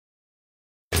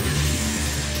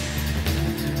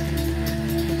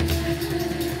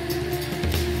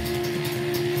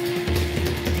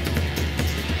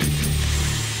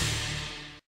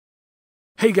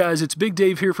Hey guys, it's Big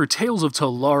Dave here for Tales of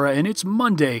Telara, and it's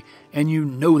Monday, and you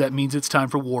know that means it's time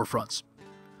for Warfronts.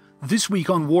 This week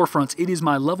on Warfronts, it is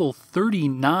my level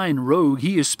 39 rogue.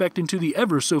 He is spec'd into the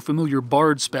ever-so-familiar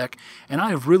Bard spec, and I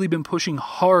have really been pushing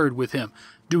hard with him,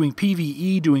 doing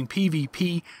PvE, doing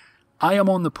PvP. I am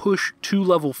on the push to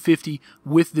level 50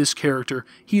 with this character.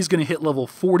 He's going to hit level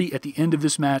 40 at the end of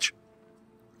this match,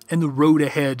 and the road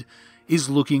ahead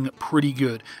is looking pretty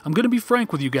good. I'm going to be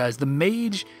frank with you guys, the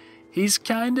mage, he's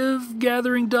kind of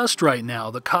gathering dust right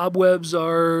now. The cobwebs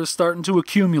are starting to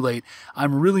accumulate.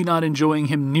 I'm really not enjoying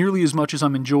him nearly as much as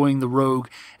I'm enjoying the rogue,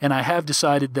 and I have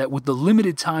decided that with the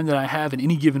limited time that I have in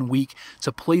any given week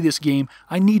to play this game,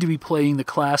 I need to be playing the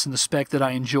class and the spec that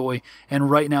I enjoy,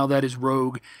 and right now that is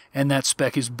rogue, and that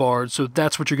spec is bard, so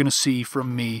that's what you're going to see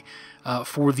from me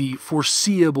for the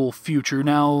foreseeable future.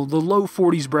 Now, the low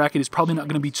 40s bracket is probably not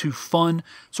going to be too fun,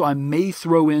 so I may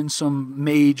throw in some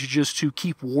mage just to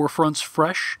keep Warfronts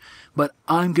fresh, but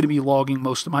I'm going to be logging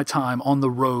most of my time on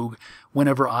the rogue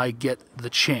whenever I get the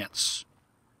chance.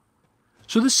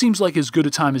 So this seems like as good a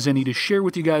time as any to share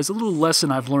with you guys a little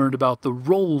lesson I've learned about the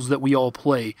roles that we all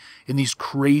play in these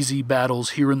crazy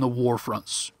battles here in the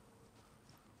Warfronts.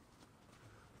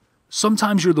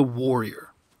 Sometimes you're the warrior.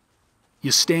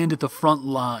 You stand at the front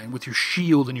line with your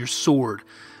shield and your sword.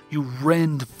 You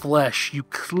rend flesh. You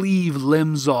cleave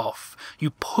limbs off.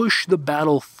 You push the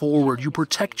battle forward. You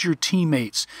protect your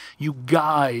teammates. You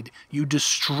guide. You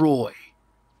destroy.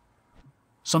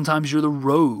 Sometimes you're the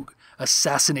rogue,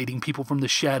 assassinating people from the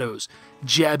shadows,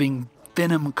 jabbing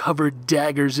venom-covered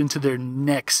daggers into their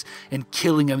necks and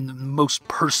killing them in the most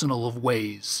personal of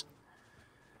ways.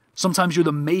 Sometimes you're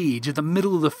the mage at the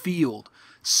middle of the field,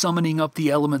 summoning up the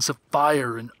elements of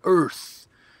fire and earth,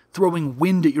 throwing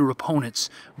wind at your opponents,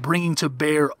 bringing to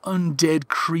bear undead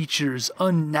creatures,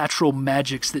 unnatural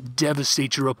magics that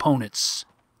devastate your opponents.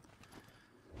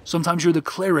 Sometimes you're the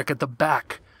cleric at the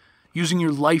back, using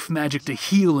your life magic to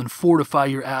heal and fortify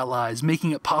your allies,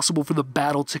 making it possible for the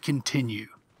battle to continue.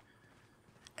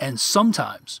 And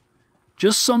sometimes,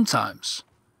 just sometimes,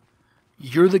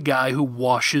 you're the guy who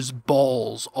washes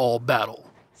balls all battle.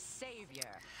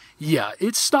 Yeah,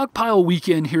 it's Stockpile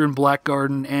weekend here in Black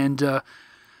Garden, and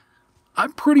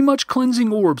I'm pretty much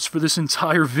cleansing orbs for this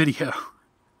entire video.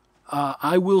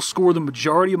 I will score the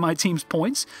majority of my team's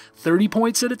points, 30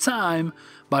 points at a time,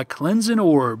 by cleansing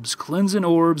orbs,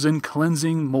 and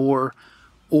cleansing more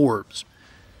orbs.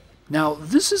 Now,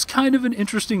 this is kind of an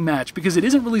interesting match, because it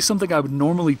isn't really something I would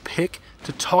normally pick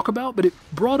to talk about, but it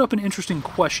brought up an interesting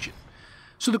question.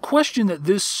 So the question that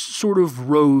this sort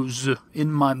of rose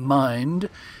in my mind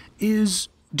is,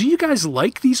 do you guys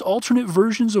like these alternate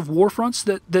versions of Warfronts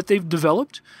that they've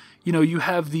developed? You know, you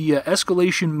have the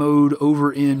escalation mode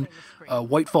over in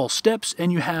Whitefall Steppes,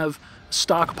 and you have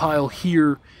Stockpile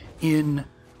here in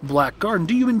Black Garden.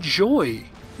 Do you enjoy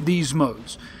these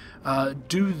modes?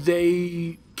 Do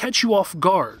they catch you off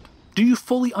guard? Do you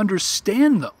fully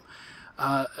understand them?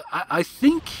 I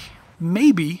think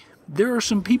maybe there are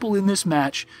some people in this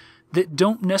match that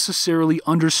don't necessarily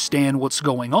understand what's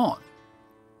going on.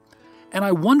 And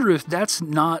I wonder if that's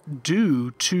not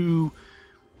due to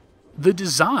the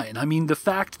design. I mean, the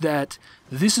fact that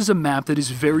this is a map that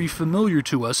is very familiar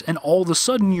to us, and all of a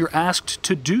sudden you're asked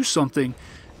to do something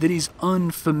that is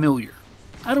unfamiliar.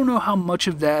 I don't know how much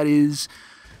of that is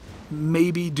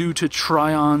maybe due to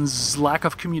Trion's lack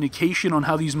of communication on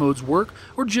how these modes work,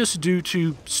 or just due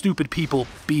to stupid people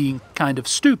being kind of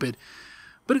stupid.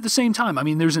 But at the same time, I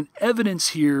mean, there's an evidence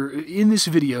here in this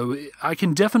video. I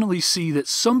can definitely see that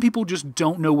some people just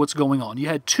don't know what's going on. You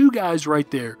had two guys right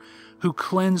there who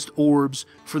cleansed orbs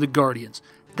for the Guardians.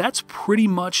 That's pretty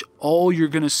much all you're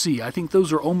going to see. I think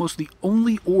those are almost the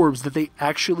only orbs that they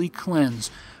actually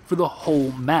cleanse for the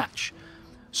whole match.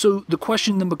 So the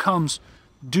question then becomes,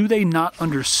 do they not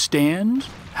understand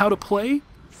how to play?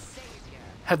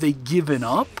 Have they given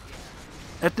up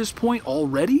at this point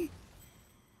already?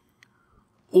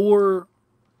 Or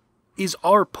is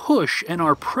our push and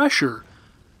our pressure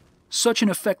such an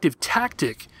effective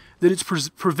tactic that it's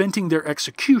preventing their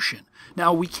execution?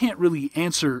 Now, we can't really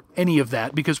answer any of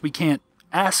that because we can't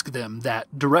ask them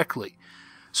that directly.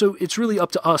 So it's really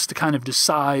up to us to kind of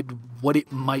decide what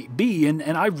it might be, and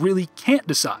I really can't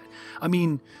decide. I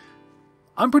mean,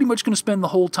 I'm pretty much going to spend the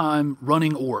whole time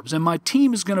running orbs, and my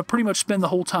team is going to pretty much spend the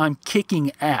whole time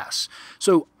kicking ass.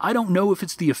 So I don't know if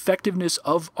it's the effectiveness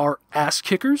of our ass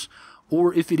kickers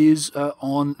or if it is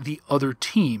on the other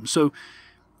team. So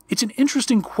it's an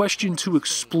interesting question to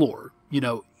explore. You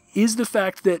know, is the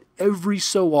fact that every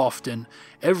so often,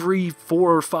 every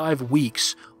 4 or 5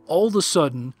 weeks, all of a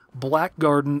sudden Black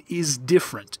Garden is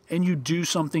different and you do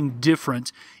something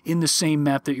different in the same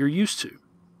map that you're used to?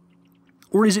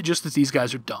 Or is it just that these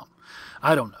guys are dumb?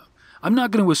 I don't know. I'm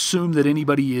not going to assume that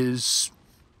anybody is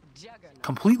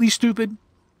completely stupid.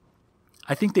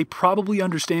 I think they probably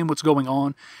understand what's going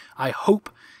on. I hope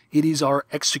it is our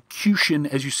execution,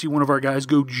 as you see one of our guys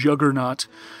go juggernaut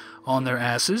on their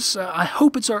asses. I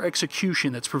hope it's our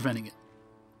execution that's preventing it.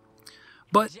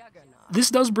 But this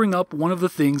does bring up one of the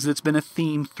things that's been a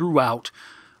theme throughout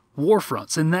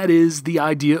Warfronts, and that is the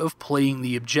idea of playing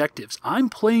the objectives. I'm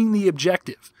playing the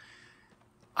objective.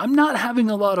 I'm not having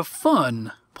a lot of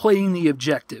fun playing the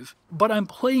objective, but I'm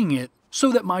playing it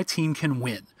so that my team can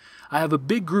win. I have a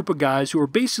big group of guys who are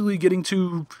basically getting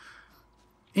to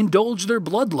indulge their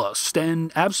bloodlust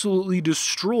and absolutely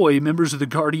destroy members of the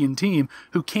Guardian team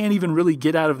who can't even really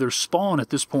get out of their spawn at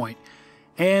this point.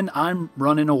 And I'm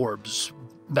running orbs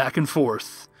back and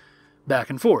forth, back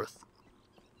and forth.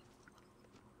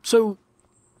 So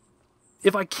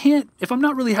if I'm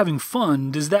not really having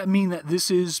fun, does that mean that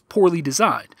this is poorly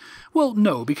designed? Well,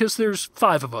 no, because there's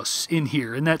 5 of us in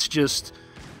here, and that's just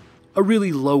a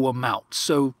really low amount.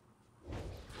 So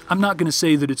I'm not going to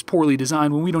say that it's poorly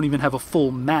designed when we don't even have a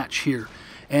full match here,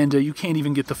 and you can't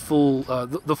even get the full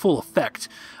effect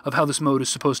of how this mode is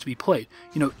supposed to be played.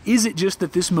 You know, is it just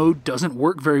that this mode doesn't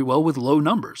work very well with low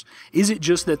numbers? Is it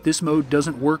just that this mode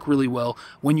doesn't work really well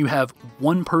when you have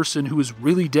one person who is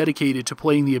really dedicated to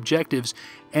playing the objectives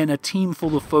and a team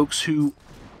full of folks who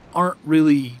aren't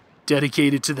really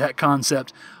dedicated to that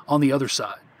concept on the other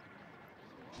side?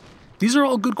 These are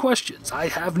all good questions. I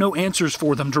have no answers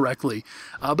for them directly,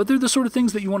 but they're the sort of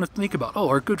things that you want to think about. Oh,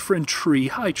 our good friend Tree.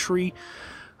 Hi, Tree.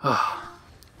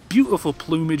 Beautiful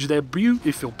plumage there,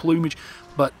 beautiful plumage,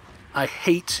 but I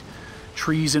hate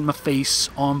trees in my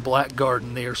face on Black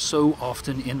Garden. They are so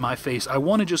often in my face.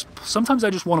 Sometimes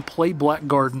I just want to play Black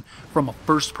Garden from a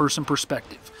first-person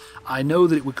perspective. I know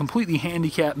that it would completely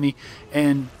handicap me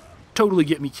and totally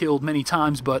get me killed many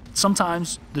times, but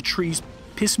sometimes the trees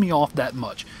piss me off that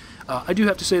much. I do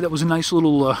have to say that was a nice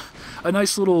little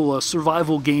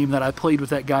survival game that I played with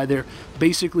that guy there.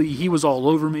 Basically, he was all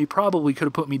over me, probably could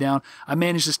have put me down. I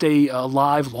managed to stay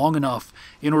alive long enough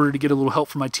in order to get a little help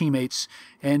from my teammates,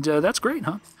 and that's great,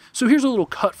 huh? So here's a little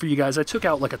cut for you guys. I took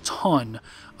out like a ton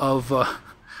of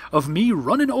me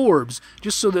running orbs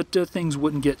just so that things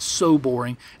wouldn't get so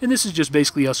boring, and this is just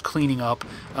basically us cleaning up.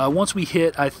 Once we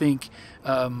hit, I think,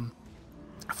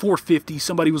 450,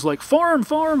 somebody was like, farm,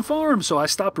 farm, farm. So I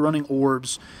stopped running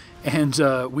orbs, and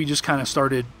we just kind of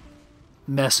started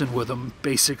messing with them,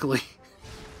 basically.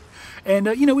 And,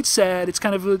 you know, it's sad. It's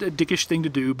kind of a dickish thing to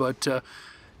do, but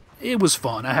it was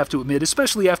fun, I have to admit,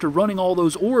 especially after running all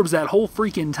those orbs that whole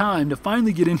freaking time to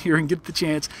finally get in here and get the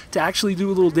chance to actually do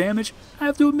a little damage. I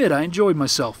have to admit, I enjoyed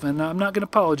myself, and I'm not going to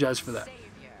apologize for that.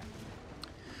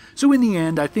 So in the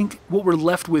end, I think what we're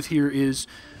left with here is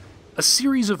a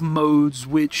series of modes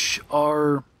which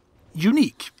are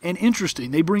unique and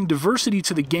interesting. They bring diversity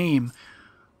to the game,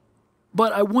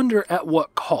 but I wonder at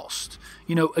what cost.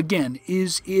 You know, again,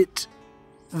 is it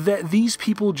that these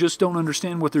people just don't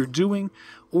understand what they're doing,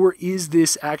 or is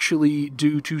this actually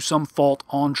due to some fault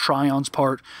on Trion's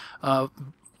part of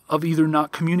either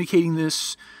not communicating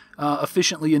this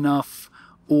efficiently enough,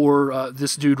 or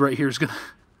this dude right here is going to...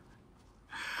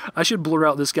 I should blur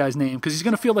out this guy's name, because he's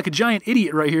going to feel like a giant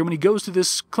idiot right here when he goes to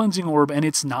this cleansing orb and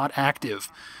it's not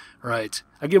active. Right.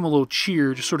 I give him a little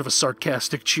cheer, just sort of a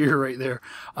sarcastic cheer right there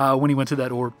when he went to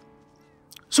that orb.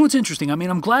 So it's interesting. I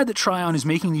mean, I'm glad that Trion is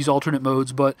making these alternate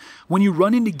modes, but when you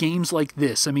run into games like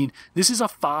this, I mean, this is a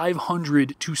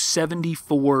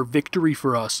 500-74 victory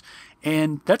for us,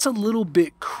 and that's a little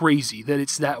bit crazy that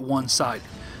it's that one-sided.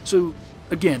 So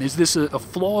again, is this a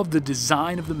flaw of the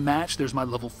design of the match? There's my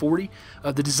level 40.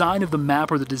 The design of the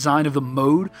map or the design of the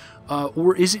mode?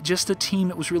 Or is it just a team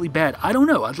that was really bad? I don't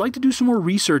know. I'd like to do some more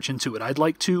research into it. I'd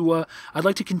like to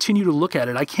continue to look at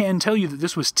it. I can tell you that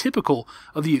this was typical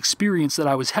of the experience that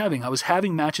I was having. I was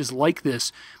having matches like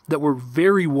this that were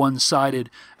very one-sided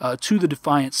to the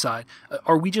Defiant side.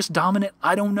 Are we just dominant?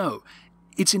 I don't know.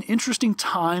 It's an interesting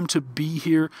time to be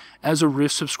here as a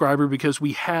Rift subscriber because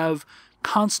we have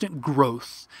constant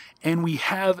growth, and we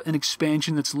have an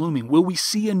expansion that's looming. Will we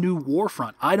see a new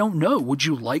Warfront? I don't know. Would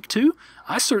you like to?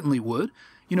 I certainly would.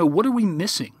 You know, what are we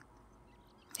missing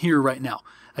here right now?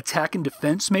 Attack and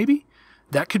defense, maybe?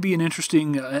 That could be an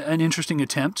interesting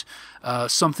attempt.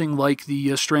 Something like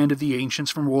the Strand of the Ancients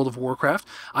from World of Warcraft.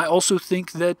 I also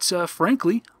think that,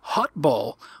 frankly,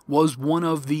 Hutball was one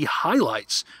of the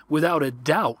highlights, without a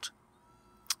doubt,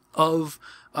 of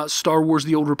Star Wars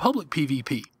The Old Republic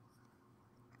PvP.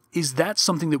 is that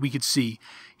something that we could see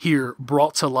here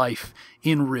brought to life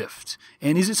in Rift?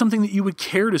 And is it something that you would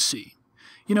care to see?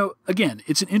 You know, again,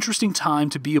 it's an interesting time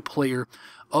to be a player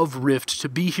of Rift, to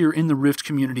be here in the Rift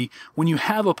community when you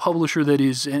have a publisher that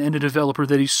is, and a developer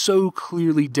that is so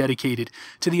clearly dedicated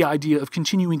to the idea of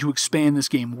continuing to expand this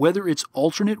game, whether it's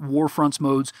alternate Warfronts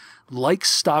modes like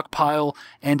Stockpile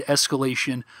and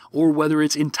Escalation, or whether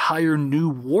it's entire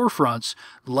new Warfronts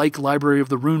like Library of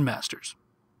the Runemasters.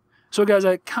 So guys,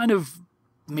 I kind of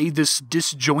made this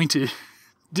disjointed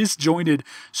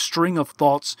string of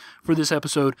thoughts for this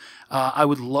episode. I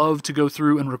would love to go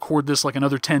through and record this like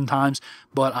another 10 times,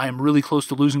 but I am really close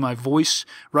to losing my voice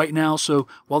right now. So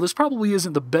while this probably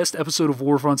isn't the best episode of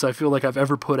Warfronts I feel like I've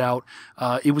ever put out,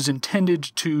 it was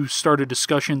intended to start a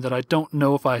discussion that I don't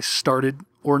know if I started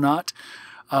or not.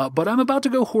 But I'm about to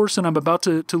go hoarse and I'm about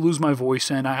to lose my voice,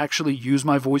 and I actually use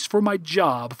my voice for my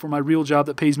job, for my real job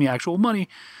that pays me actual money.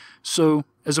 So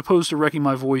as opposed to wrecking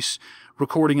my voice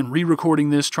recording and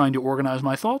re-recording this, trying to organize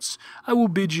my thoughts, I will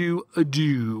bid you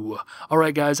adieu.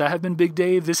 Alright guys, I have been Big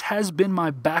Dave. This has been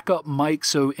my backup mic,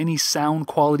 so any sound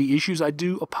quality issues, I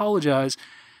do apologize.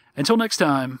 Until next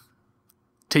time,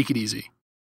 take it easy.